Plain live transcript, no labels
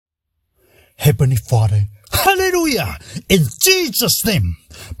Heavenly Father, hallelujah, in Jesus' name,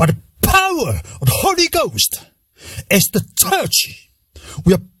 by the power of the Holy Ghost, as the church,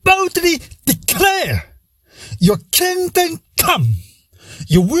 we boldly declare, your kingdom come,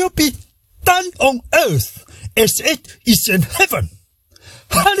 your will be done on earth as it is in heaven.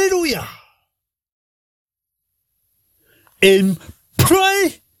 Hallelujah. In prayer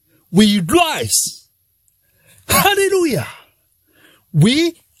we rise. Hallelujah.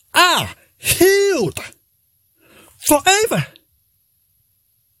 We are healed forever.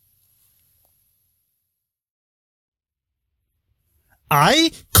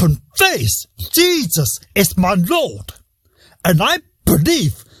 I confess Jesus as my Lord, and I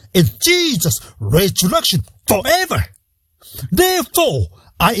believe in Jesus' resurrection forever. Therefore,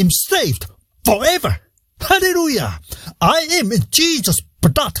 I am saved forever. Hallelujah. I am in Jesus'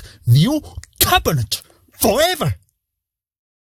 blood, new covenant forever.